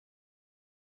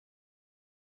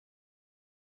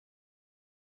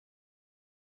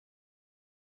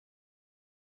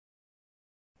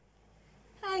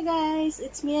Hi guys!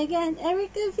 It's me again,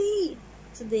 Erica V!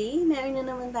 Today, meron na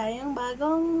naman tayong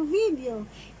bagong video.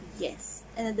 Yes,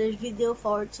 another video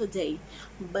for today.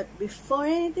 But before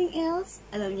anything else,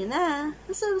 alam niyo na,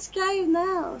 subscribe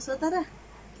now! So tara,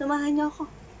 samahan niyo ako.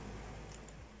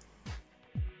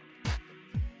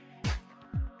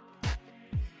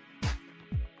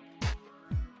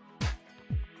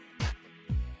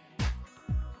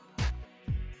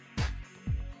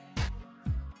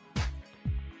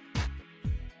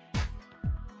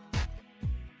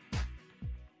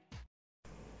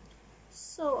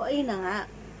 So, ayun na nga.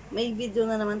 May video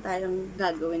na naman tayong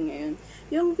gagawin ngayon.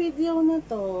 Yung video na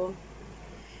to,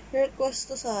 request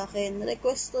to sa akin.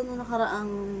 Request to nung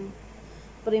nakaraang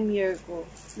premiere ko.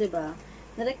 Diba?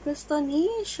 Na-request to ni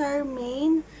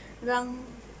Charmaine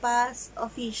Rangpas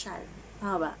Official.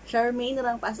 Tama ba? Charmaine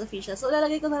Rangpas Official. So,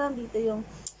 lalagay ko na lang dito yung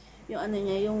ano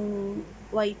niya, yung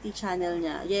YT channel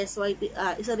niya. Yes, YT,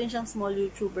 isa rin siyang small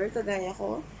YouTuber, kagaya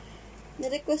ko.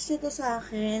 Na-request niya to sa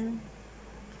akin.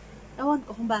 Ewan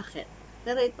ko kung bakit.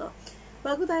 Pero ito,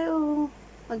 bago tayo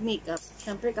mag-makeup,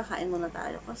 syempre kakain muna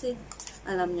tayo. Kasi,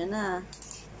 alam niya na,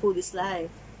 food is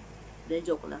life. Hindi,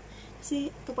 joke lang.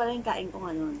 Kasi, ito pala yung kain ko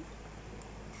ngayon.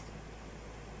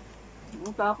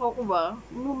 Matakaw ko ba?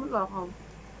 Ano matakaw?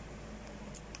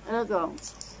 Ano to?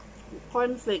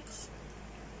 Cornflakes.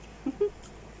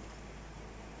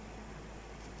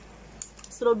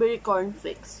 Strawberry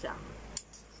cornflakes siya.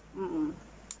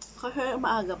 Kasi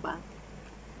maaga pa.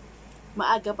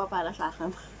 Maaga pa para sa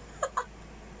akin.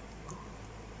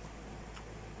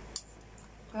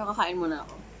 Kaya kakain muna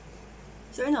ako.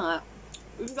 So, yun na nga.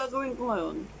 Yung gagawin ko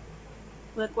ngayon,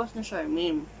 request na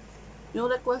Charmaine. Yung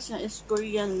request niya is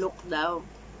Korean look daw.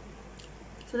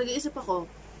 So, nag-iisip ako,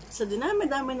 sa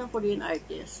dinami-dami ng Korean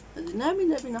artist, sa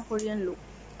dinami-dami ng Korean look,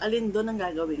 alin doon ang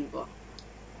gagawin ko?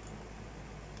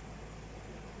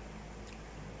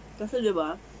 Kasi,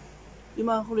 diba,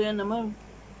 yung mga Korean naman,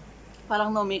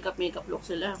 parang no makeup look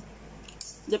sila.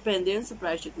 Depende yun sa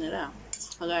project nila.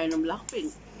 Kagaya ng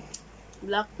Blackpink.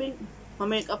 Blackpink,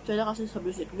 ma-makeup sila kasi sa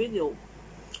music video.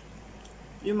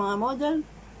 Yung mga model,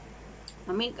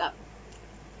 ma-makeup.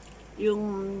 Yung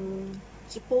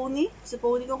si Pony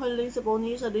kung kilala yung si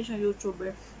Pony, isa din siyang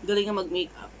YouTuber. Galing nga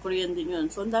mag-makeup. Korean din yun.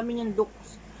 So, ang dami niyang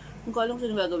looks. Kung kalong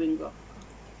sino gagawin ko.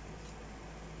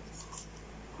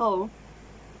 So,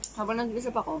 habang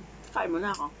nag-isip ako, kain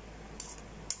muna ako.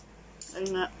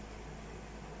 Ayun nga.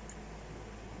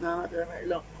 Nakakatira na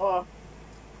ilok ko.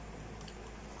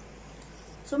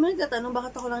 So, may nagtatanong,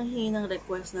 bakit ako lang hihingi ng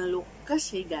request na look?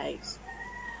 Kasi, guys,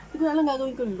 hindi ko na lang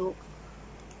gagawin kong look.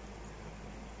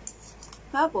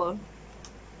 Tapos,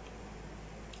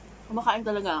 kumakain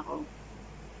talaga ako.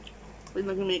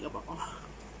 Pag nag-makeup ako.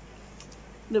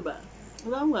 Diba?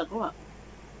 Wala akong gagawa.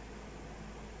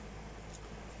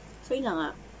 So, yun na nga.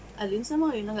 Alin sa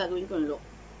mga yun ang gagawin kong look?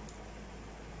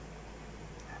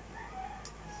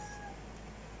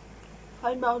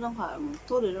 Kain ba ako ng kain?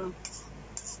 Sorry lang.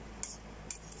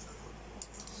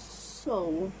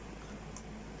 So,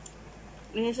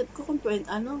 inisip ko kung 2 in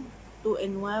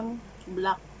 1,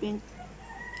 Blackpink,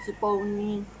 si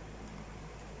Pony,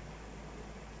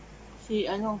 si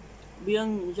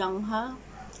Beyond Jangha.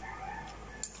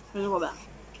 Ano ko ba?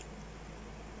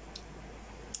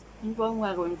 Ano po ang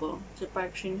gagawin ko? Si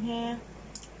Park Shin-hye.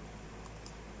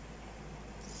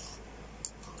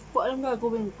 Kung alam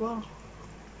gagawin ko.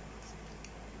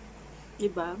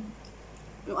 Diba?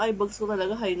 Yung eyebags ko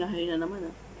talaga, high na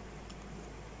naman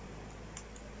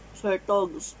Swear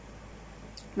togs.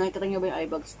 Nakikita niyo ba yung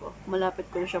eyebags ko? Malapit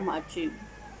ko na siya ma-achieve.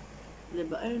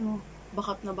 Diba? Ayun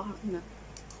bakat na.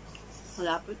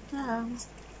 Malapit na.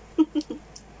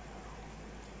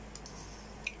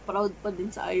 Proud pa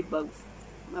din sa eyebags.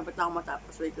 Malapit na ako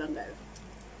matapos. Wait lang guys.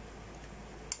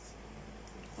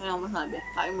 Kaya ako masabi.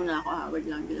 Kain muna ako ha. Wait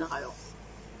lang. Hindi na kayo.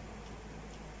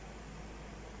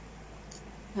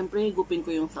 Siyempre, higupin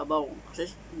ko yung sabaw.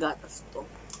 Kasi gatas to.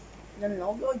 Yan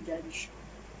lang ako judge.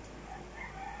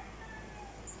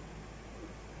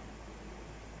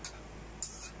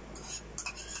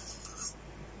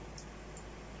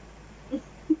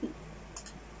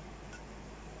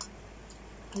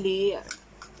 Clear.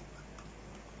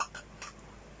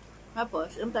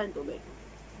 Tapos, yung tayong tubig.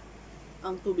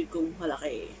 Ang tubig kong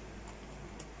malaki.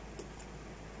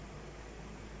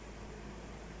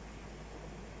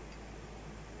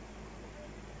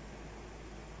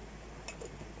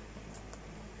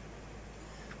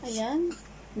 Ayan.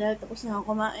 Dahil tapos na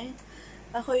ako kumain.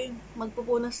 Ako'y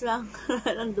magpupunas lang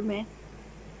ng dumi.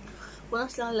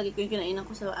 Punas lang, lagi ko yung kinainan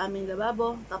ko sa aming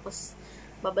lababo. Tapos,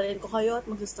 babalikan ko kayo at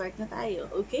mag-start na tayo.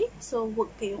 Okay? So,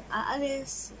 huwag kayong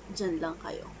aalis. Diyan lang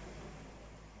kayo.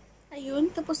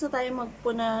 Ayun, tapos na tayo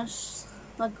magpunas,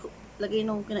 maglagay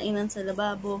ng kinainan sa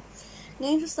lababo.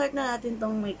 Ngayon, start na natin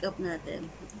tong makeup natin.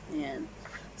 Ayan.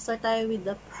 Start tayo with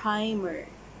the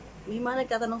primer. May mga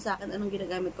nagtatanong sa akin anong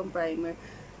ginagamit kong primer.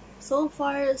 So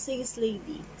far, Says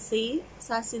Lady.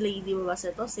 Sassy Lady ba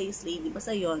basta ito? Says Lady.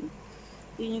 Basta yun.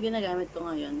 Yun yung ginagamit ko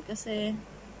ngayon. Kasi,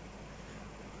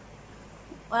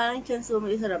 parang chance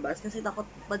bumili sa labas. Kasi takot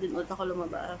pa din ulit ako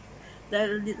lumabas.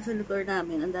 Dahil dito sa lugar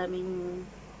namin, ang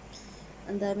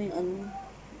daming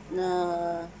na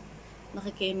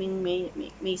nakikeming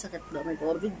may sakit daw, may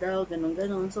COVID daw,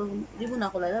 ganun. So, di muna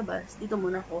ako lalabas. Dito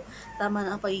muna ako. Tama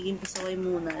na ang pagiging pasaway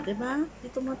muna. Diba?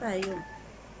 Dito muna tayo.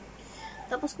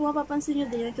 Tapos, kung mapapansin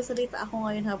nyo din, nagsasalita ako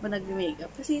ngayon habang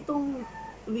nag-makeup. Kasi itong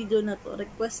video na to,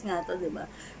 request nga to, diba?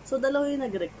 So, dalawa yung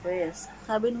nag-request.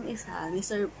 Sabi nung isa, ni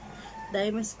Sir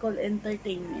Dimes Call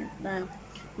Entertainment, na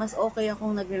mas okay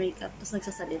akong nag-makeup tapos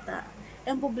nagsasalita.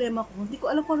 Ang problema ko, hindi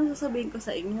ko alam kung ano sasabihin ko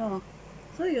sa inyo.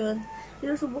 So, yun.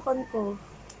 Sinusubukan ko.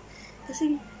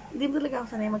 Kasi, hindi mo talaga ako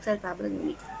sanay magsalita habang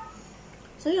nag-makeup.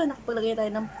 So, yun. Nakapaglagay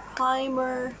tayo ng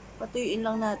primer. Patuyuin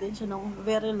lang natin siya ng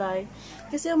very light.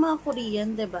 Kasi yung mga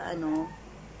Korean, diba,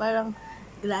 parang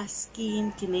glass skin,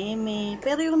 kineme.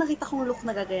 Pero yung nakita kong look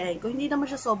na gagayahin ko, hindi naman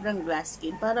siya sobrang glass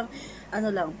skin. Parang,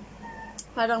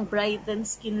 parang brighten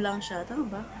skin lang siya. Tama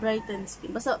ba? Brighten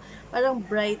skin. Basta, parang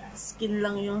bright skin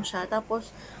lang yung siya. Tapos,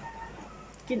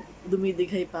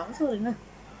 dumidighay pa ako. Sorry na.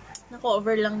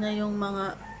 Na-cover lang na yung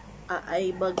mga eye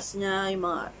bags niya, yung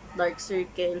mga dark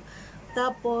circle.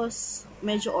 Tapos,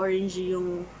 medyo orangey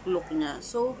yung look niya.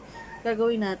 So,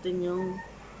 gagawin natin yung,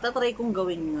 tatry kong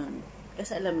gawin yun.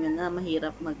 Kasi alam nyo na,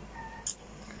 mahirap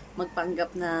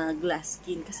magpanggap na glass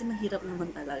skin. Kasi mahirap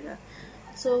naman talaga.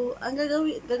 So, ang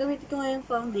gagamitin ko ngayong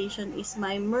foundation is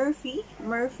my Murphy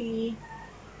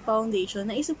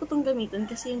foundation. Naisip ko itong gamitin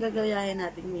kasi yung gagayahin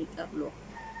natin makeup look.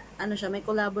 Ano siya, may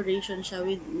collaboration siya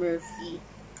with Murphy.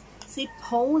 Si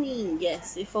Pony,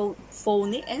 yes, si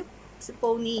Pony, si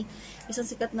Pony, isang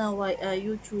sikat na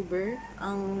YouTuber,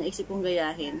 ang naisip kong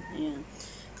gayahin. Ayan.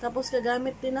 Tapos,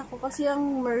 gagamit din ako, kasi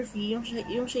ang Murphy,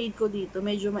 yung shade ko dito,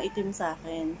 medyo maitim sa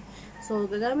akin. So,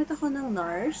 gagamit ako ng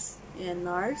NARS. Ayan,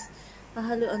 NARS.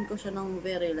 Hahaluan ko siya ng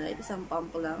very light. Isang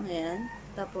pump lang. Ayan.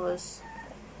 Tapos,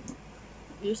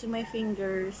 using my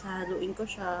fingers, hahaluin ko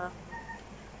siya.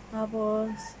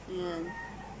 Tapos, ayan.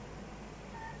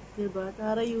 Diba?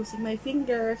 Tara, using my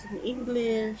fingers in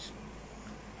English.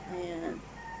 Ayan.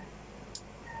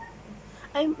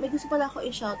 Ay, may gusto pala ako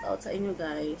i-shoutout sa inyo,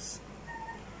 guys.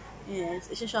 Yes,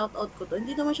 i-shoutout ko to.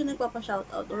 Hindi naman siya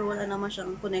nagpapa-shoutout or wala naman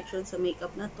siyang connection sa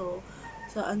makeup na to.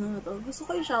 Sa ano na to. Gusto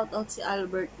ko i-shoutout si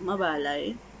Albert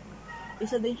Mabalay.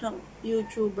 Isa din siyang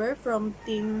YouTuber from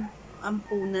Team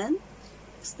Ampunan.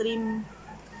 Extreme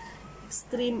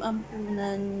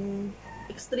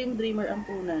Dreamer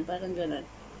Ampunan, parang ganun.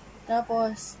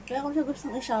 Tapos, kaya ko siya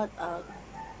gustong i-shoutout.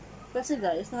 Kasi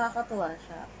guys, nakakatuwa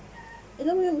siya.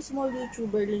 Alam mo yung small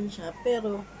YouTuber din siya,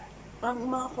 pero ang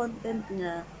mga content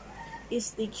niya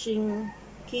is teaching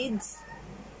kids.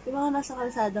 Yung mga nasa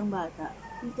kalsadang bata,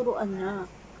 tuturuan niya.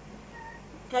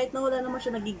 Kahit na wala naman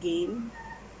siya nagigame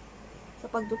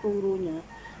sa pagtuturo niya,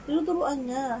 tinuturuan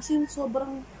niya. Kasi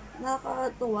sobrang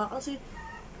nakakatuwa kasi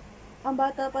ang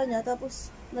bata pa niya, tapos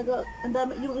ang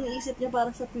dami yung iniisip niya para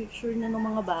sa future niya ng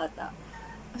mga bata.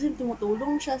 Kasi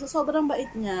tumutulong siya. So, sobrang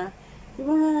bait niya.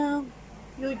 Yung mga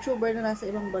YouTuber na nasa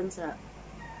ibang bansa,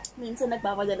 minsan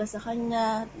nagpapadala sa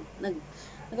kanya,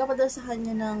 nagpapadala sa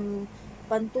kanya ng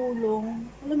pantulong.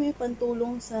 Alam mo yung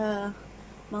pantulong sa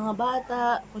mga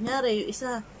bata. Kunyari, yung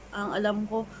isa, ang alam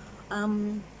ko,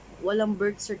 walang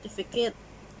birth certificate.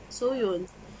 So, yun.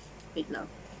 Wait lang.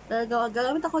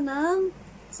 Gagamit ako ng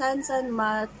Sansan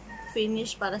Matte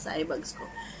Finish para sa eye bags ko.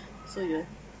 So, yun.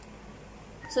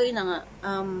 So, yun na nga.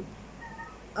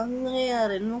 Ang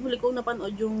nangyayari, nung huli kong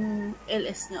napanood yung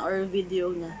LS niya or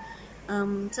video niya,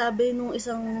 sabi nung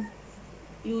isang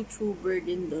YouTuber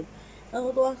din doon,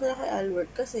 natutuwa sila kay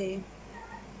Albert kasi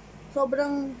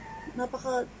sobrang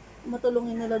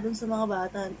matulungin nila dun sa mga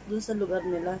bata, dun sa lugar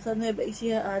nila. Sa Nueva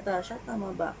Ecija ata siya,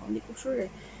 tama ba ako? Hindi ko sure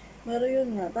eh. Meron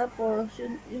yun nga. Tapos,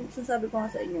 yung sinasabi ko nga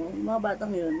sa inyo, yung mga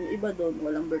batang yun, yung iba doon,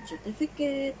 walang birth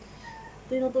certificate.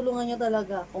 Tinutulungan niya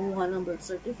talaga kumuha ng birth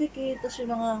certificate. Tapos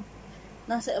yung mga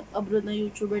nasa abroad na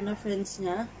YouTuber na friends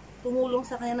niya, tumulong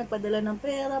sa kanya, nagpadala ng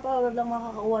pera para lang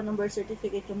makakakuha ng birth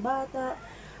certificate yung bata.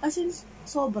 As in,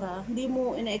 sobra. Hindi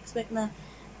mo ina-expect na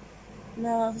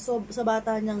sa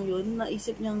bata niyang yun,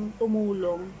 naisip niyang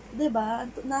tumulong. Diba?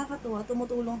 Nakakatuwa.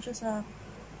 Tumutulong siya sa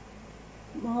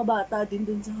mga bata din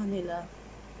dun sa kanila.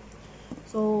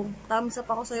 So, thumbs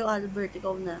up ako sa'yo, Albert.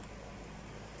 Ikaw na.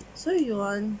 So,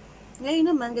 yun.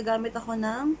 Ngayon naman, gagamit ako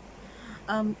ng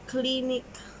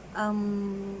Clinique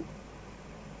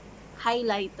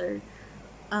highlighter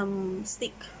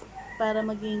stick para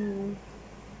maging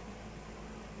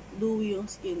dewy yung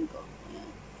skin ko.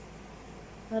 Ayan.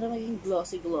 Para maging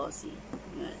glossy-glossy.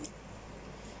 Ayan.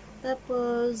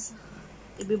 Tapos,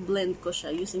 i-blend ko siya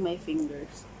using my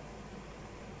fingers.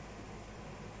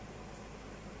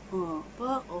 Oh,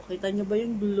 pak. Oh, kita nyo ba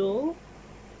yung glow?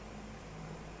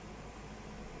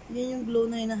 Yan yung glow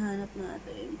na hinahanap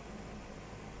natin.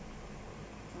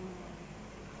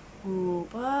 Oh,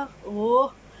 pak.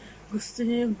 Oh, gusto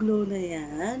niya yung glow na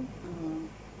yan.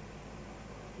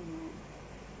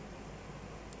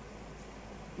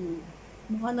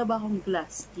 Mukha na ba akong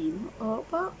glass skin? Oh,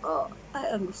 pak. Oh.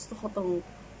 Ay, ang gusto ko tong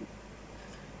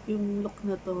yung look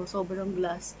na to. Sobrang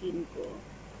glass skin ko.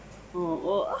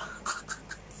 Oo. Oh.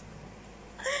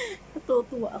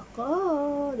 Natutuwa ako.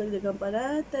 Dagdagan pa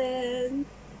natin.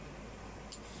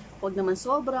 Huwag naman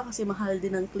sobra kasi mahal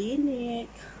din ang Clinique.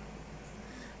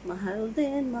 Mahal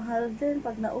din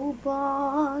pag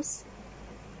naubos.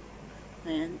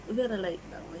 Ayan, very light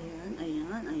lang.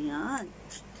 Ayan.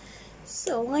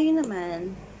 So, ngayon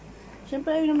naman,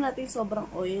 syempre ayaw naman natin sobrang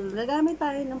oil. Gagamit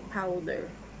tayo ng powder.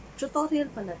 Tutorial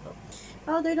pala to.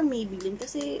 Powder ng Maybelline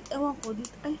kasi, ewan ko,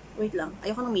 dito, ay, wait lang.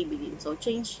 Ayoko ng Maybelline. So,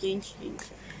 change.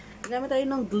 Gagamit tayo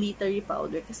ng glittery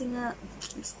powder kasi nga,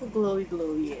 gusto ko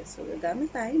glowy. So, gagamit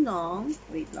tayo ng,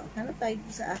 wait lang, hanap tayo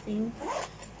sa aking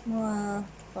mga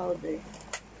powder.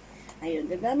 Ayun,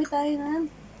 gagamit tayo ng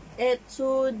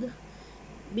Etude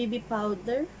BB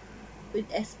powder with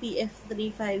SPF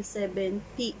 357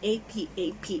 PA.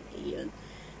 Yun.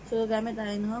 So, gagamit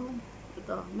tayo ng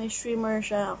ito. May shimmer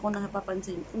siya. Kung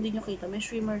nakapapansin. Kung hindi nyo kita, may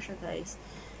shimmer siya, guys.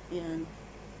 Ayan.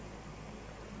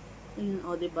 Ayan,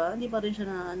 o, diba? Hindi pa rin siya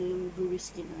na ano yung dewy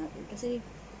skin natin. Kasi,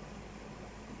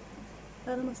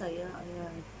 para masaya.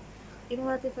 Ayan.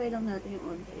 I-matify lang natin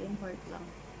yung onte. Yung part lang.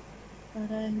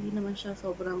 Para hindi naman siya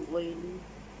sobrang oily.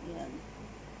 Ayan.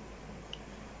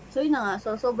 So, yun na nga.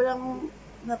 So, sobrang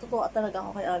natutuwa talaga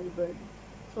ako kay Oliver.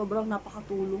 Sobrang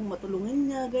napakatulong.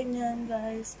 Matulungin niya. Ganyan,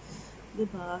 guys.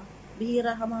 Diba?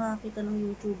 Bihira ka makakita ng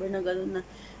YouTuber na gano'n na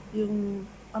yung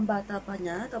ang bata pa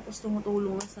niya, tapos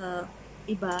tumutulong sa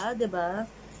iba, 'di ba?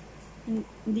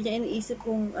 Hindi niya iniisip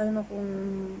kung ano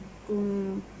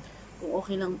kung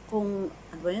okay lang kung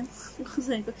ano ba 'yan?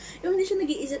 Yung hindi siya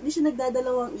nag-iisip, hindi siya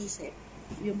nagdadalawang isip.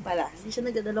 Yung pala, hindi siya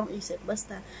nagdadalawang isip,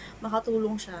 basta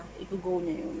makatulong siya, i-go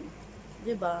niya yun.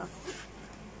 'Di ba?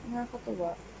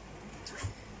 Nakakatuwa.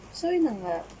 So yun na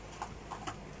nga.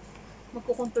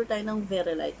 Magkukontour tayo ng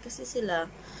very light. Kasi sila,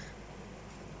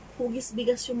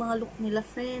 hugis-bigas yung mga look nila,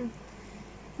 friend.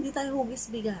 Hindi tayo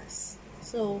hugis-bigas.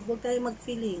 So, huwag tayo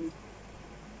mag-feeling.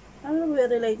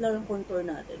 Very light lang yung contour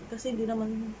natin. Kasi hindi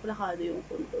naman plakado yung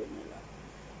contour nila.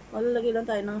 Malalagay lang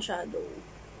tayo ng shadow.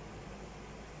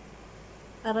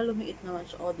 Para lumiit naman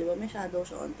siya. O, diba? May shadow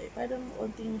siya onte. Parang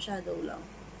onting shadow lang.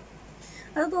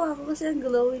 Natutuwa ako kasi ang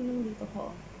glowing yung dito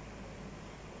ko.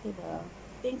 Diba?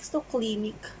 Thanks to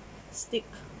Clinique stick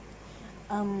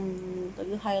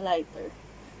highlighter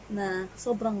na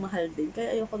sobrang mahal din.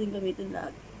 Kaya ayoko din gamitin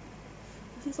lagi.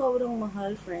 Kasi sobrang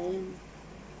mahal, friend.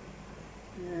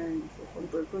 Ayan. So,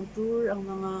 contour ang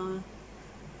mga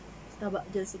taba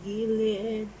dyan sa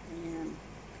gilid. Ayan.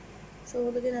 So,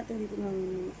 lagyan natin dito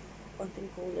ng konting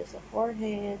color sa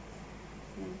forehead.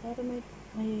 Ayan. Para may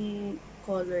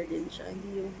color din siya.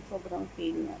 Hindi yung sobrang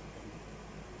pale natin.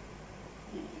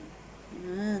 Ayan.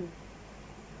 Ayan.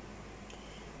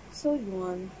 So,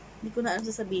 yun. Hindi ko na alam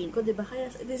sasabihin ko, diba? Kaya,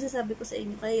 ito sasabi ko sa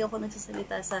inyo, kaya ako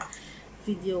nagsasalita sa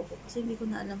video ko. Kasi hindi ko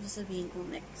na alam sasabihin ko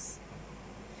next.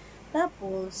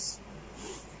 Tapos,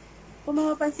 kung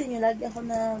mapapansin nyo, lagi ako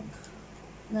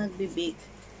nagbe-bake.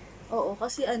 Oo,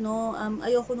 kasi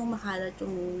ayoko nung makalat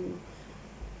yung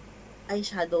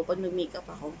eyeshadow pag nag-makeup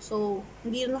ako. So,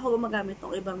 hindi rin ako gumagamit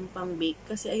ng ibang pang-bake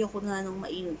kasi ayoko nga nung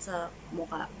mainit sa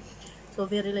mukha. So,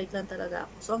 very light lang talaga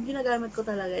ako. So, ang ginagamit ko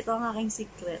talaga, ito ang aking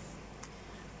secret.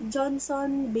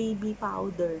 Johnson Baby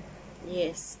Powder.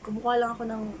 Yes. Kumukuha lang ako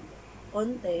ng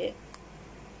onte.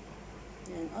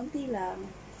 Yan, onti lang.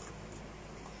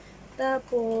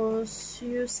 Tapos,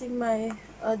 using my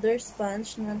other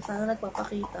sponge na sana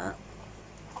nagpapakita.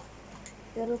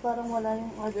 Pero parang wala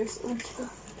yung other sponge ko.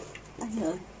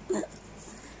 Ayun.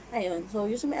 Ayun. So,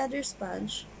 using my other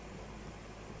sponge,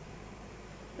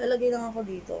 lalagay lang ako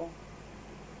dito.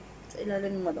 Sa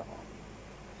ilalim ng mata ko.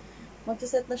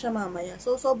 Magsiset na siya mamaya.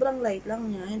 So, sobrang light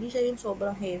lang niya. Hindi siya yung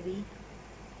sobrang heavy.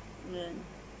 Ayan.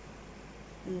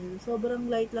 Ayan. Sobrang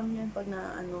light lang yan pag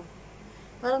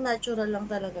Parang natural lang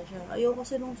talaga siya. Ayoko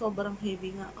kasi nung sobrang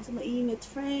heavy nga. Kasi mainit,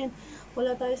 friend.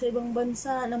 Wala tayo sa ibang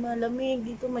bansa na malamig.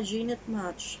 Dito, majinit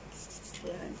match.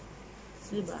 Ayan.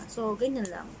 Diba? So, ganyan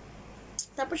lang.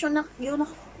 Tapos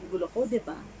gulo ko,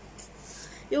 diba?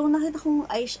 Yung nakita kong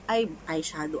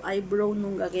eyeshadow, eyebrow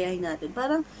nung gagayahin natin.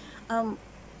 Parang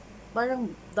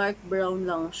dark brown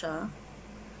lang siya.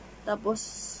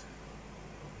 Tapos,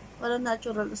 parang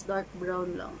natural, tas dark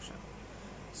brown lang siya.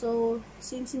 So,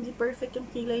 since hindi perfect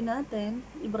yung kilay natin,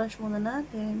 i-brush muna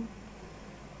natin.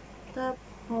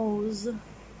 Tapos,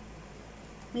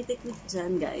 may technique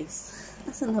dyan, guys.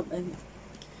 Asan na ba yun?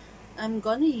 I'm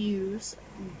gonna use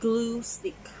glue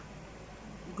stick.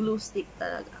 Glue stick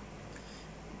talaga.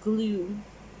 Glue.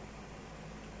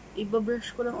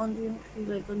 Ibabrush ko lang onto yung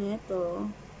kilay ko nito.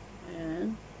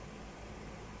 Ayan.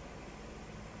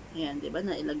 Ayan, diba?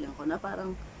 Nailagyan ko na.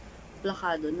 Parang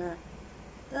plakado na.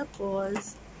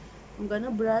 Tapos, I'm gonna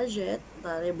brush it.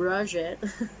 Brush it.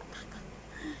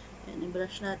 Ayan,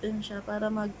 i-brush natin siya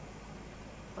para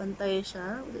magpantay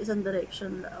siya. Isang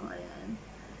direction lang. Ayan.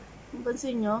 Kung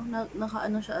pansin nyo,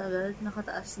 nakaano siya agad.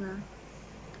 Nakataas na.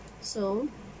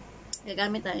 So,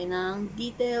 gagamit tayo ng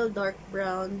detail dark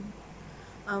brown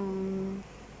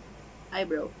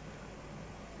eyebrow.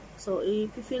 So,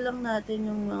 i-fill lang natin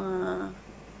yung mga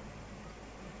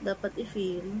dapat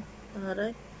i-fill.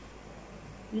 Taray.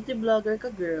 Beauty vlogger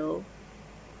ka, girl.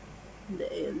 Hindi,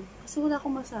 ayun. Kasi wala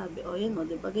akong masabi. O, yan o,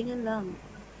 diba? Ganyan lang.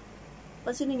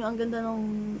 Pansinin nyo, ang ganda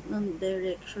ng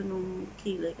direction ng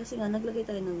kilay. Kasi nga, naglagay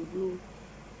tayo ng glue.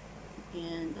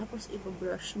 Ayan. Tapos,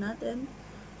 ibabrush natin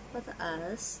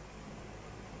pataas.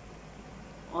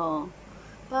 O.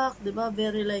 Pak, diba?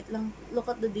 Very light lang.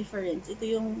 Look at the difference. Ito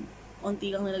yung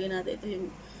onti lang nilagay natin. Ito yung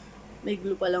may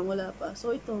glue pa lang, wala pa.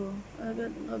 So, ito.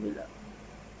 Agad ang kabila.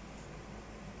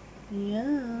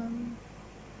 Ayan.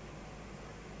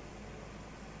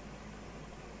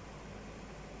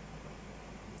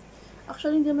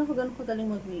 Actually, hindi naman ako ganun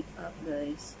kagaling mag-makeup,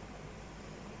 guys.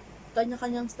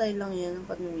 Kanya-kanyang style lang yan ang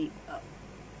pag-makeup.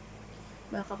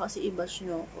 Baka kasi i-bash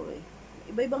nyo ako eh.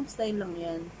 Iba-ibang style lang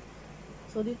yan.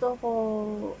 So, dito ako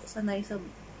sanay sa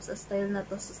style na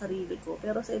to sa sarili ko.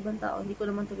 Pero sa ibang tao, hindi ko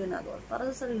naman to ginagawa. Para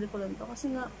sa sarili ko lang to.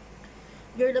 Kasi nga,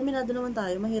 girl, aminado naman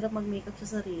tayo. Mahirap mag-makeup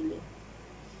sa sarili.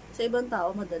 Sa ibang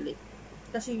tao, madali.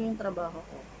 Kasi yun yung trabaho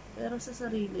ko. Pero sa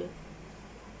sarili,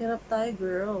 hirap tayo,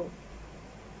 girl.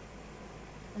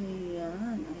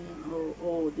 Ayan, ayan.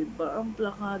 Oo, diba? Ang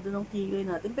plakado ng kilay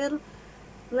natin. Pero,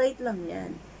 light lang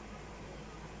yan.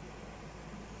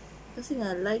 Kasi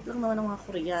nga, light lang naman ng mga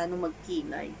Koreano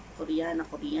magkilay. Koreano,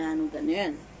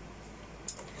 ganyan.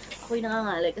 Ako'y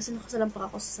nangangalay kasi nakasalampak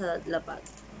ako sa lapad.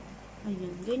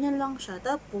 Ayan, ganyan lang siya.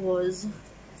 Tapos,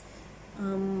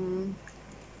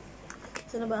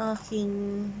 sana ba ang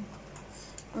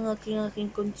aking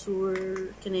contour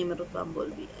Kinemerot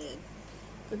Bumblebee. Ayan.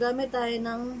 Gagamit tayo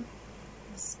ng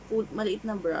maliit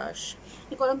na brush.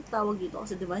 Hindi ko alam tawag dito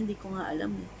kasi diba, hindi ko nga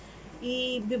alam eh.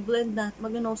 I-blend natin,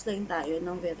 mag-nose line tayo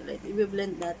ng very light.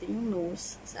 I-blend natin yung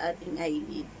nose sa ating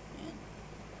eyelid. Ayan.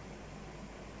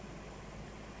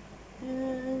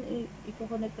 Ayan.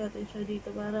 I-connect natin siya dito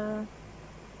para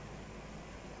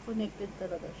connected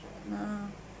talaga siya. Na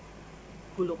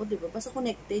gulo ko, diba? Basta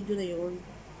connected, yun na yun.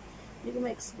 Hindi ko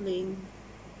ma-explain.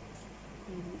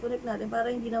 Connect natin para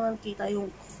hindi naman kita yung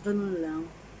ganun lang.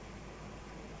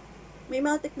 May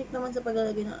mga technique naman sa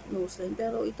paglalagay ng nose line,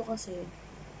 pero ito kasi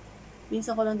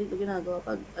minsan ko lang dito ginagawa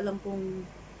pag alam kong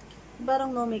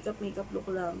parang no makeup look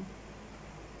lang.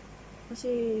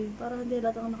 Kasi parang hindi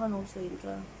lahat ang naka-nose line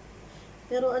ka.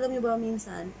 Pero alam niyo ba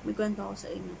minsan, may kwento ako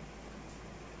sa inyo.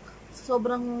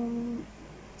 Sobrang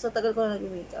sa tagal ko na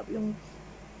nag-makeup, yung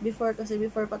before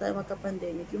pa tayo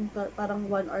magka-pandemic, yung parang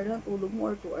 1 hour lang tulog mo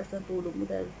or 2 hours lang tulog mo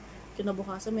dahil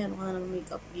kinabukasan meron ka na ng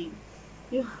makeup game.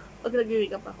 Yung pag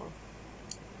nag-makeup ako,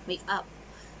 makeup.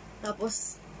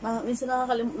 Tapos, minsan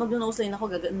mag-nose line ako,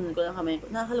 gaganon ko lang kamay ko.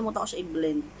 Nakakalimutan ko siya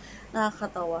i-blend.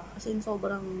 Nakakatawa. Kasi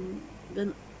sobrang,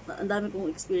 ang dami kong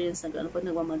experience na gano'n pag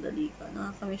nagmamadali ka.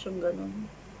 Nakakamiss yung gano'n.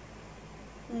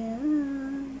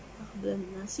 Ayan. Nakablend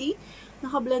na. See?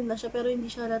 Nakablend na siya, pero hindi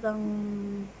siya latang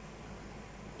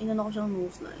inano ko siyang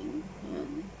nose line.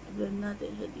 Ayan. I-blend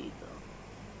natin siya dito.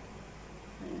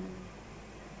 Ayan.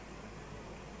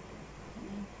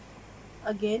 Ayan.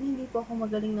 Again, hindi po ako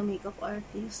magaling na makeup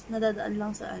artist. Nadadaan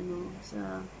lang sa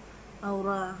sa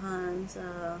aurahan,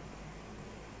 sa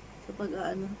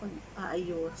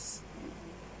pag-aayos.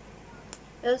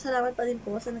 Pero salamat pa rin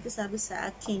po sa nagsasabi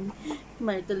sa aking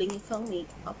magaling itong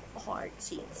makeup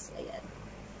artist. Ayan.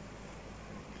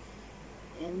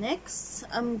 And next,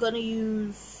 I'm gonna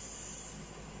use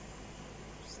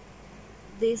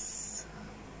this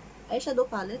eyeshadow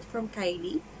palette from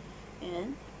Kylie.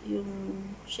 And yung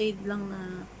shade lang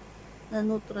na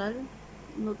neutral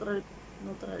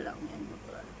lang yan,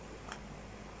 neutral.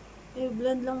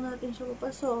 I-blend lang natin siya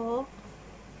papasok.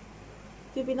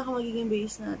 Ito yung pinaka magiging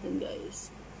base natin,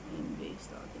 guys. Yung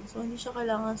base natin. So, hindi siya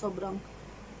kailangan sobrang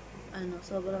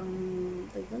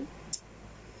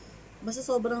basta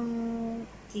sobrang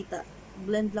kita.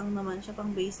 Blend lang naman siya,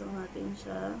 pang base lang natin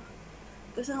siya.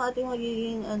 Kasi ang ating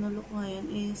magiging look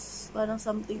ngayon is parang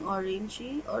something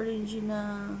orangey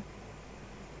na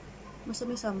basta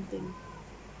may something.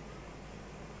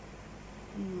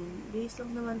 Base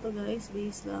lang naman to, guys.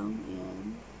 Base lang.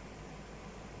 Ayan.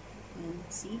 Ayan.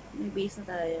 See? May base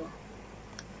na tayo.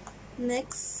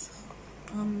 Next,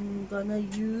 I'm gonna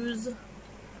use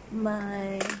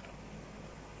my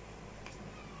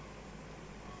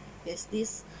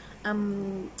this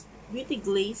Beauty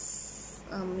Glaze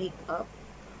makeup.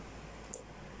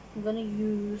 I'm gonna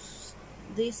use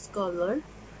this color.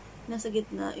 Nasa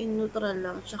gitna. In neutral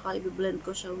lang. Tsaka i-blend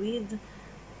ko siya with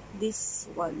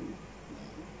this one.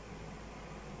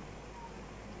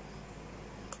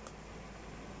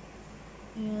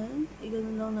 Ayan.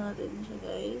 I-ganon lang natin siya,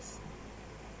 guys.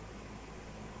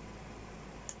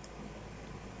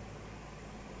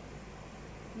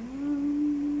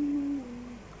 Ayan.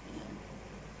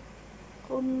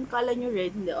 Kung kala nyo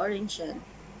red, hindi. Orange yan.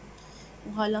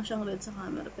 Mukha lang siyang red sa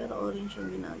camera, pero orange yung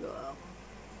ginagawa ko.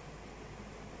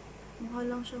 Mukha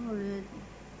lang siyang red.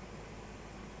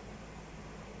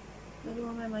 Pero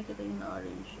mamaya makikita nyo na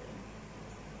orange yan.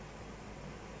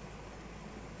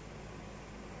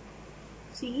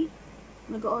 See?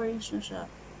 Nag-orange na siya.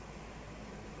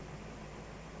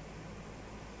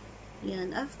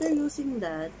 Yan. After using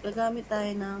that, gagamit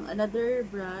tayo ng another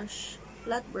brush,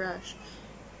 flat brush.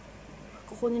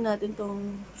 Kukunin natin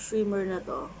tong shimmer na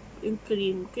to. Yung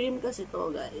cream. Cream kasi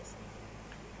to, guys.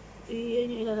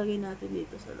 Yan yung ilalagay natin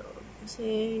dito sa loob. Kasi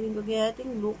yung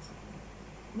gagayating look,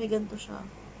 may ganito siya.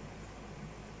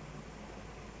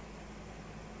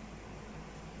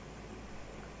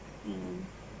 Yan.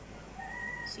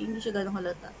 So, hindi siya ganong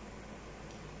halata.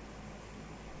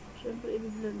 Siyempre,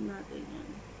 i-blend natin yan.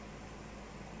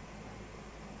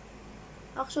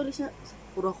 Actually,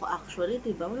 puro ko actually,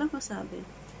 diba? Walang masabi.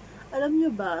 Alam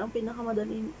nyo ba, ang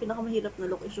pinakamahirap na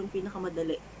look is yung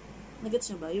pinakamadali.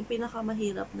 Nagets nyo ba? Yung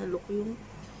pinakamahirap na look, yung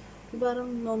parang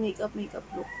no makeup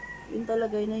look. Yun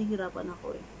talaga yung nahihirapan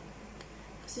ako eh.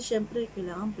 Kasi syempre,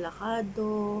 kailangan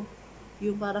plakado,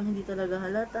 yung parang hindi talaga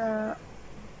halata.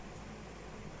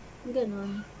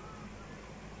 Ganon.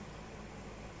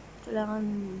 Kailangan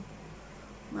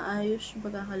maayos yung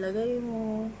pagkakalagay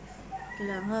mo.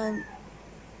 Kailangan,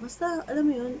 basta, alam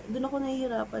mo yun, dun ako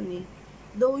nahihirapan eh.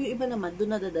 Though yung iba naman,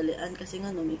 dun nadadalian kasi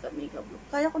nga no makeup look.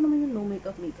 Kaya ko naman yung no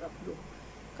makeup look.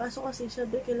 Kaso kasi,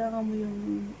 syempre, kailangan mo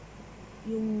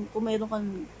yung kung mayroon kang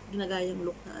ginagayang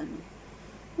look na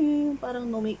yung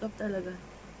parang no makeup talaga.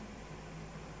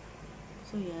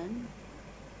 So, yan.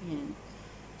 Yan.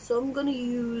 So, I'm gonna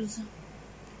use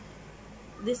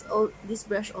this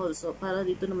brush also para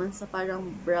dito naman sa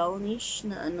parang brownish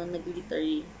na na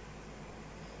glittery.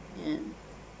 Yan.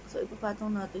 So,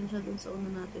 ipapatong natin siya dun sa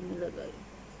una natin nilagay.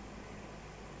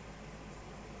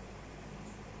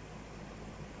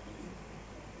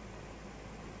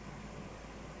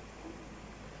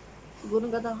 Siguro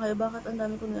nagkataka kayo, bakit ang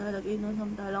dami ko nilalagay nun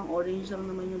samantalang orange lang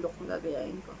naman yung look na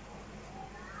gagayain ko.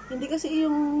 Hindi kasi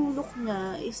yung look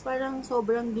niya is parang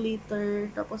sobrang glitter,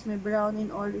 tapos may brown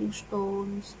and orange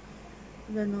tones,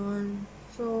 ganon.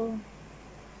 So,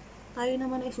 tayo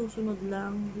naman ay susunod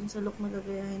lang dun sa look na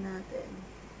gagayahin natin.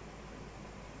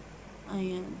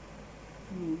 Ayan.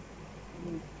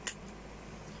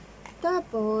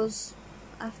 Tapos,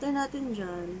 after natin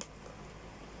dyan,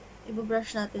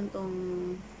 ibabrush natin tong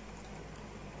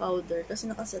powder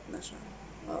kasi nakaset na siya.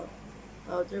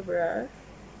 Powder brush.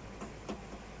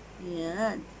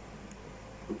 Yan.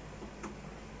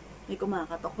 May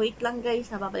kumakatok. Wait lang, guys.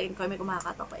 Napapalikin ko may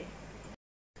kumakatok eh.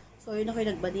 So, yun ako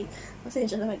yung nagbalik.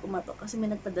 Pasensya na may kumatok. Kasi may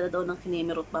nagpadala daw ng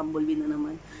kinemerot bumblebee na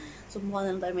naman. So, mukha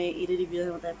na lang tayo. May i-review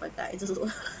na naman tayo pagkain. So,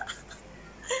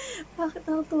 bakit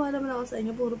nakatuwa naman ako sa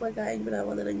inyo? Puro pagkain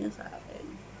pinapadala niya sa akin.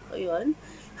 So, yun.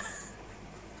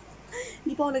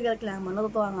 Hindi pa ako nagreklamo.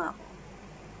 Natutuwa nga ako.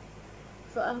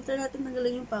 So, after natin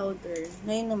tanggalin yung powder,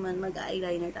 ngayon naman,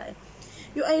 mag-eyeliner tayo.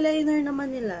 Yung eyeliner naman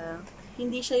nila,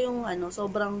 hindi siya yung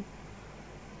sobrang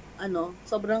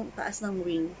taas ng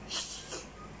wing.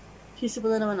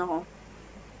 Sisipo na naman ako.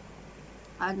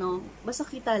 Basta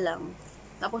kita lang.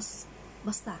 Tapos,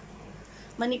 basta.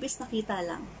 Manipis na kita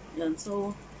lang. Yun.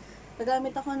 So,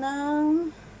 gagamit ako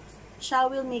ng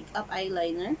Showel Makeup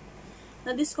Eyeliner.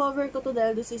 Na-discover ko to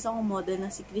dahil doon sa isang model na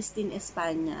si Christine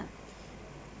España.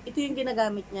 Ito yung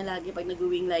ginagamit niya lagi pag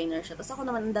nag-wing liner siya. Tapos ako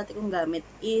naman, ang dati kong gamit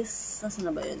is, nasa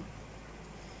na ba yun?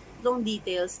 Itong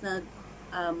details na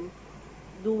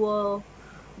duo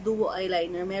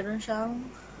eyeliner. Meron siyang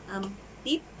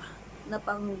tip na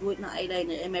pang-guhit na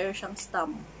eyeliner. Meron siyang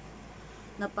stump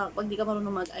na pag di ka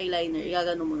marunong mag-eyeliner,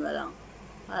 igagano mo na lang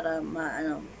para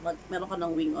meron ka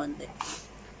ng wing onte.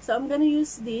 So, I'm gonna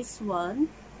use this one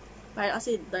para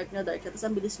kasi dark na dark. Tapos,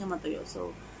 ang bilis niya matuyo. So,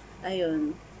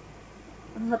 ayun.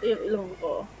 Nangati yung ilong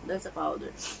ko dahil sa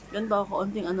powder. Ganito ako,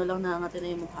 konting lang nangati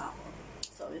na yung mukha ko.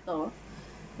 So, ito,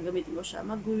 gagamitin ko siya.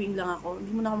 Mag-wing lang ako.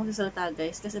 Hindi mo na ako magsasalita,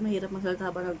 guys, kasi mahirap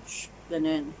magsalita ba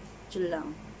ganyan. Chill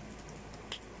lang.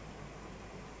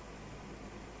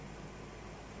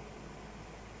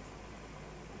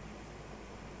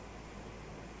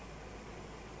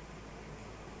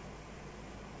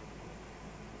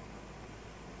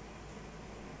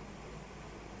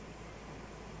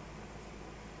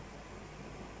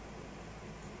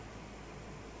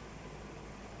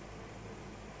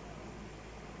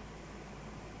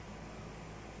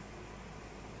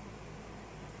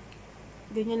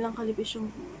 Ganyan lang kalipis yung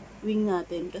wing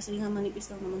natin. Kasi nga manipis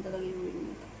lang naman talaga yung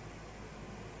wing nito.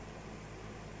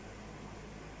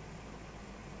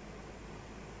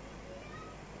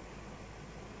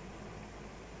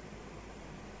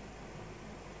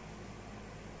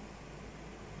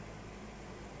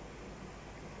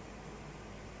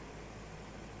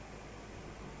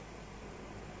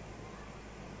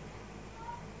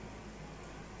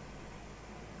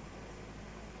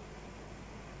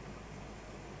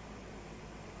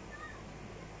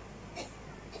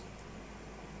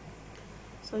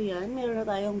 So, yan. Meron na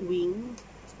tayong wing.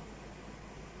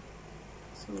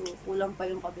 So, kulang pa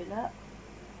yung kabila.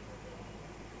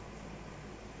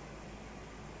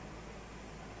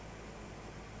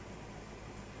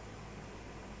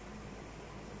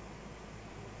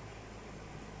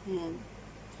 Yan.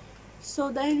 So,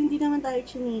 dahil hindi naman tayo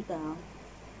chinita,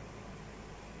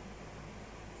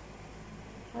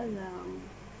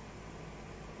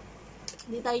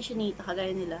 hindi tayo chinita,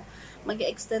 kagaya nila,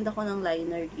 mag-extend ako ng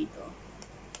liner dito.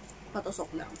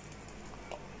 Patusok lang.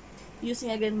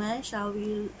 Using again my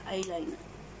Shawil eyeliner.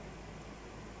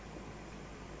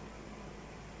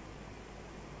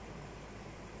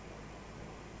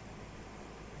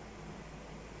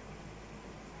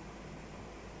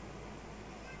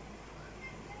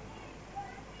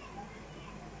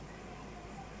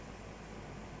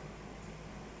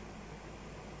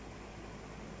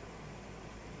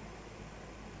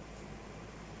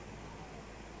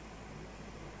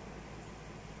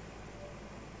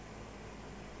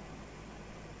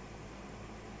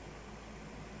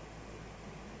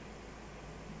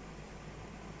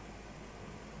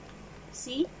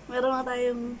 See? Meron na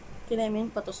tayong kinaming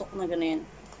patusok na ganyan.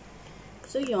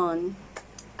 So, yon.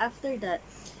 After that,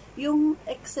 yung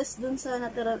excess dun sa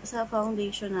natira, sa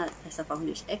foundation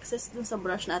excess dun sa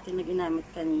brush natin na ginamit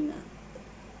kanina.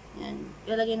 Yan.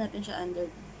 Ilalagay natin siya under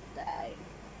the eye.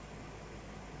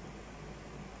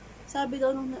 Sabi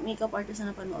daw nung makeup artist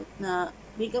na napanood, na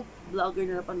makeup vlogger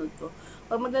na napanood ko,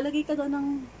 pag maglalagay ka daw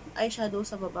ng eyeshadow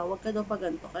sa baba, wag ka daw pa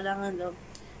ganito. Kailangan daw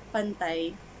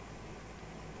pantay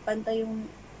yung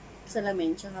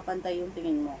salamin, tsaka pantay yung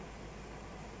tingin mo.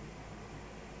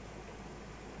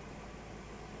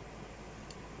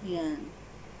 Yan.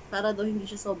 Para daw hindi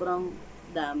siya sobrang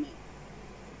dami.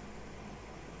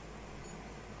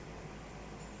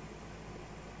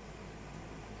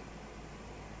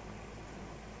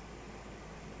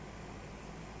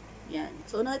 Yan.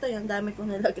 So, ito yung dami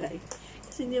kong nalagay.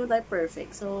 Kasi hindi mo tayo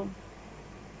perfect. So,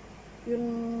 yung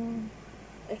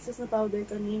excess na powder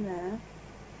kanina,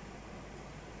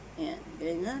 ayan,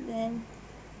 ganyan natin.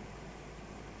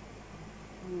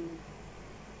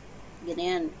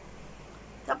 Ganyan.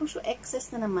 Tapos yung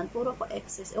excess na naman, puro ko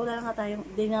excess. Wala na nga tayong,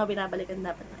 hindi na binabalikan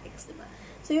dapat ng X, diba?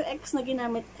 So, yung X na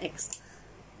ginamit,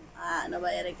 ano ba,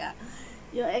 Erika?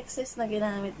 Yung excess na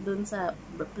ginamit dun sa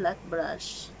flat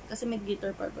brush, kasi may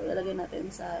glitter part to, ilalagay natin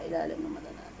sa ilalim ng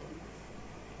mata natin.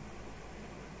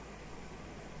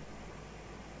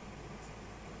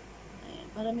 Ayan,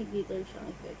 para may glitter siyang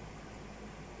effect.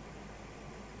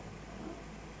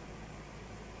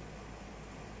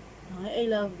 I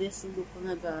love this look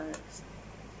na, guys.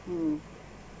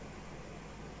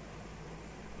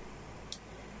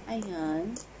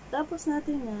 Ayan. Tapos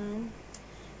natin yan,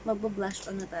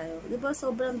 magbo-blush on na tayo. Diba,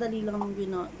 sobrang dali lang ng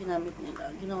ginamit nila.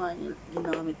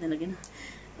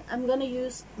 I'm gonna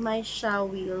use my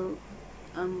Shawil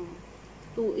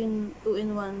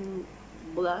 2-in-1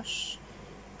 blush.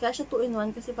 Kaya siya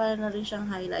 2-in-1 kasi para na rin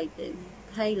siyang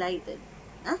highlighted.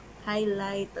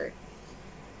 highlighter.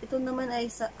 Ito naman ay,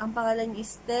 ang pangalan niya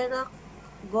is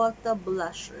Terracotta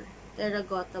Blusher.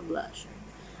 Terracotta Blusher.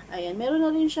 Ayan, meron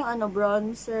na rin siyang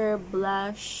bronzer,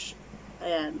 blush.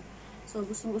 Ayan. So,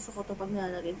 gustong-gusto ko ito pag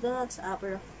nilalagay. Ito sa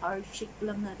upper of our cheek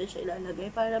lang natin siya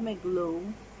ilalagay para may glow.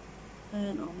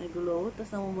 Ayan, may glow.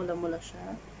 Tapos namumula-mula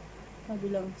siya.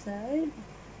 Kabilang side.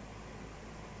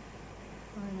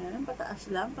 Ayan,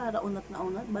 pataas lang para unat na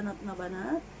unat, banat na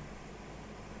banat.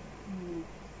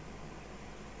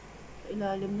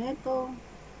 Ilalim nito.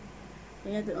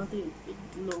 Ayan, ito yung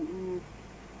glow.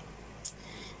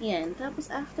 Yan. Tapos,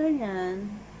 after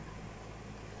nyan,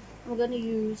 I'm gonna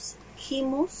use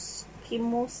Kimose,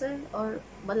 or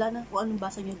bala na kung anong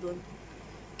basa nyo dun,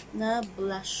 na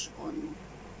blush on.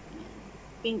 Yan.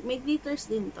 Pink. May glitters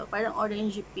din to. Parang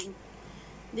orangey pink.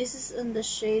 This is in the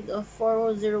shade of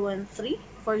 4013.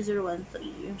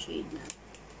 4013 yung shade na.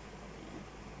 Yan.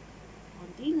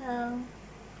 Konti lang.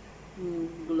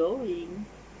 Glowing.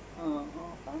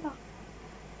 Parang.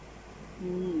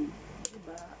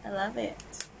 Diba? I love it.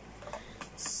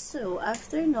 So,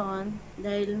 after nun,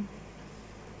 dahil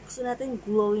gusto natin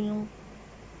glowing yung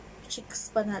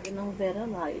cheeks pa natin ng Vera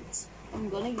Lights,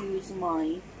 I'm gonna use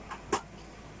my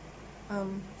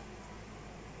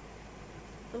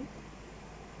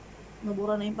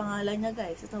nabura na yung pangalan niya,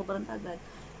 guys. Sobrang tagal.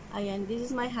 Ayan, this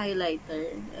is my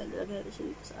highlighter. Lagay natin siya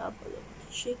dito sa apple of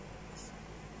cheeks.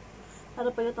 Para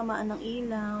pala tamaan ng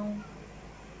ilaw.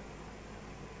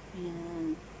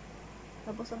 Ayan.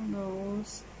 Tapos ang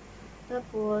nose.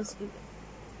 Tapos,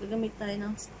 gagamit tayo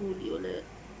ng spoolie ulit.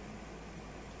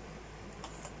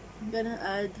 I'm gonna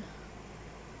add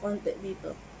konti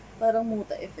dito. Parang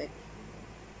muta effect.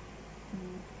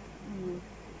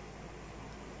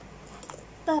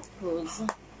 Tapos,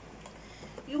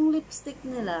 yung lipstick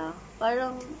nila,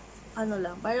 parang,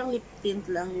 parang lip tint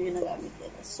lang yung nagamit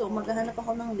nila. So, maghahanap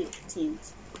ako ng lip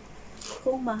tint.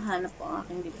 Kung mahanap ko ang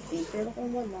aking lip tint. Pero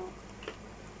kung wala,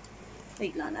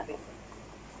 wait lang, hanapin ko.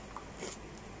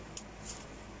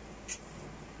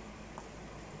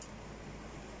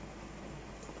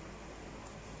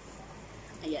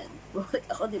 Ayan. Bumalik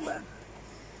ako, diba?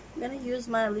 I'm gonna use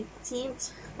my lip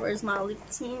tint. Where's my lip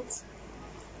tint?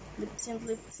 Lip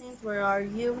tint, where are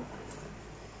you?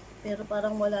 Pero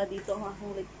parang wala dito ang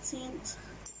aking lip tint.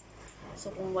 So,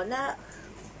 kung wala,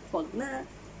 wag na.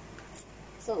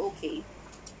 So, okay.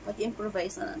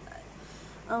 Mag-improvise na lang tayo.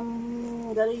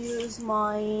 I'm gonna use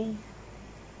my...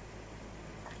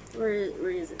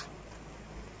 Where is it?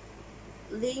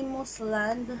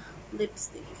 Land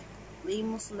lipstick.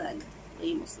 Land.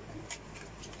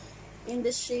 In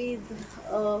the shade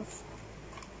of...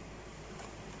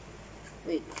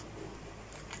 Wait.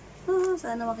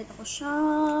 Sana makita ko siya.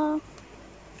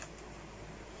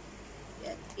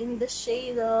 Yan. In the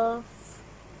shade of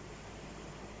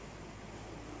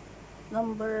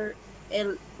number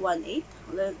L18.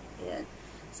 Yan.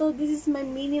 So, this is my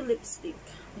mini lipstick.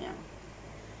 Yan.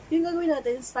 Yung gagawin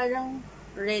natin is parang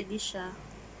reddish siya.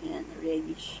 Yan,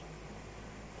 reddish.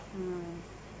 Yan.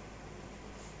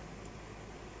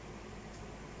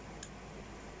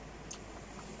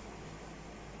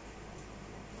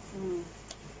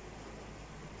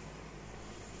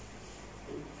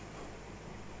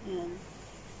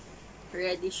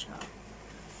 Ready siya.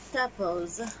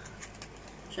 Tapos,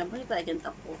 syempre tayo dyan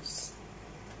tapos.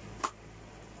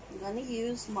 I'm gonna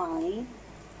use my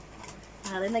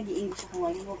nag-i-English ako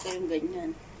ngayon. Huwag kayong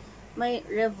ganyan. My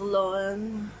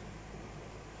Revlon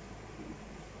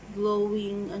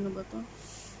glowing,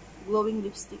 glowing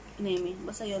lipstick. Name.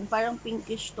 Basta yun. Parang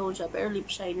pinkish tone siya, pero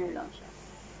lip shiner lang siya.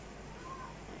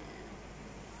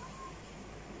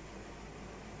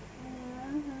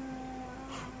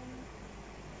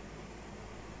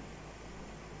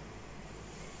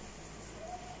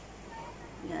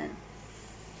 Yan.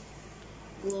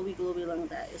 Glowy lang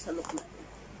tayo sa look natin.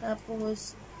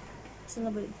 Tapos, saan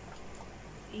na ba yun?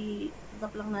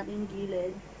 I-tap lang natin yung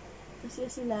gilid. Kasi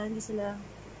hindi sila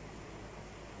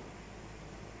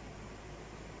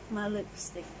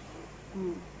ma-lipstick.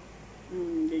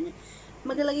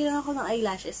 Maglalagay lang ako ng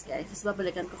eyelashes, guys. Tapos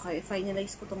babalikan ko kayo.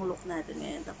 Finalize ko tong look natin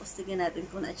ngayon. Tapos tignan natin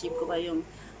kung na-achieve ko ba yung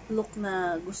look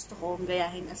na gusto kong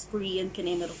gayahin as Korean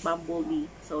Kaneme of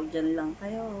Bumblebee. So, dyan lang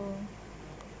kayo.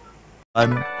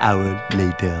 1 hour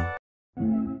later.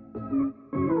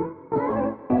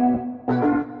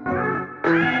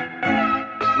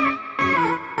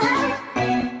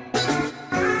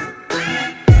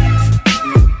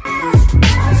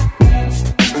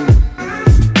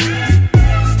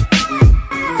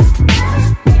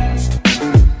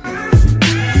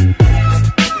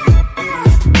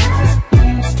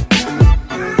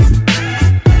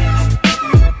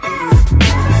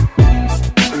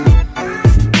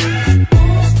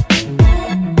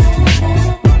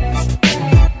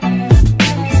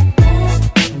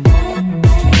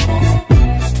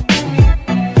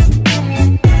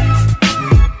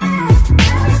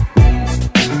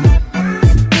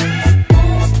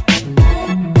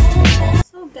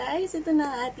 ito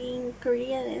na ating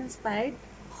Korean-inspired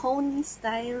honey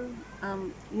style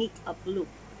makeup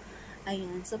look.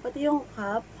 Ayan. So, pati yung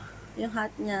cup, yung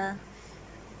hat niya,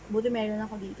 buti meron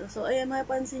ako dito. So, ayan,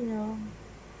 mapapansin nyo,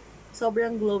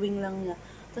 sobrang glowing lang niya.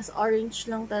 Tapos,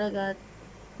 orange lang talaga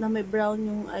na may brown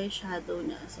yung eyeshadow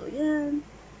niya. So, yan.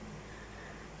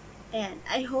 Ayan.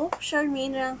 I hope,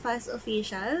 Charmaine Rang Fast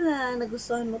Official, na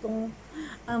nagustuhan mo tong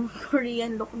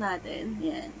Korean look natin.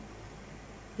 Yan.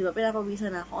 Diba,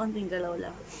 pinapawisan na ako. Konting galaw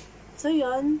lang. So,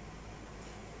 yun.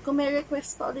 Kung may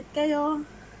request pa ulit kayo,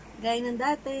 gaya ng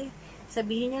dati,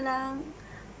 sabihin nyo lang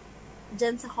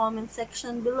dyan sa comment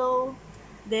section below.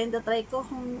 Then, tatry ko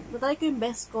yung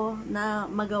best ko na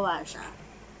magawa siya.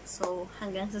 So,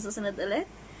 hanggang sa susunod ulit.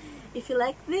 If you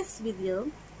like this video,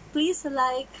 please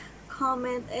like,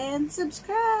 comment, and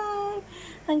subscribe.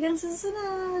 Hanggang sa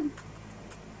susunod.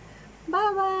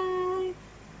 Bye-bye!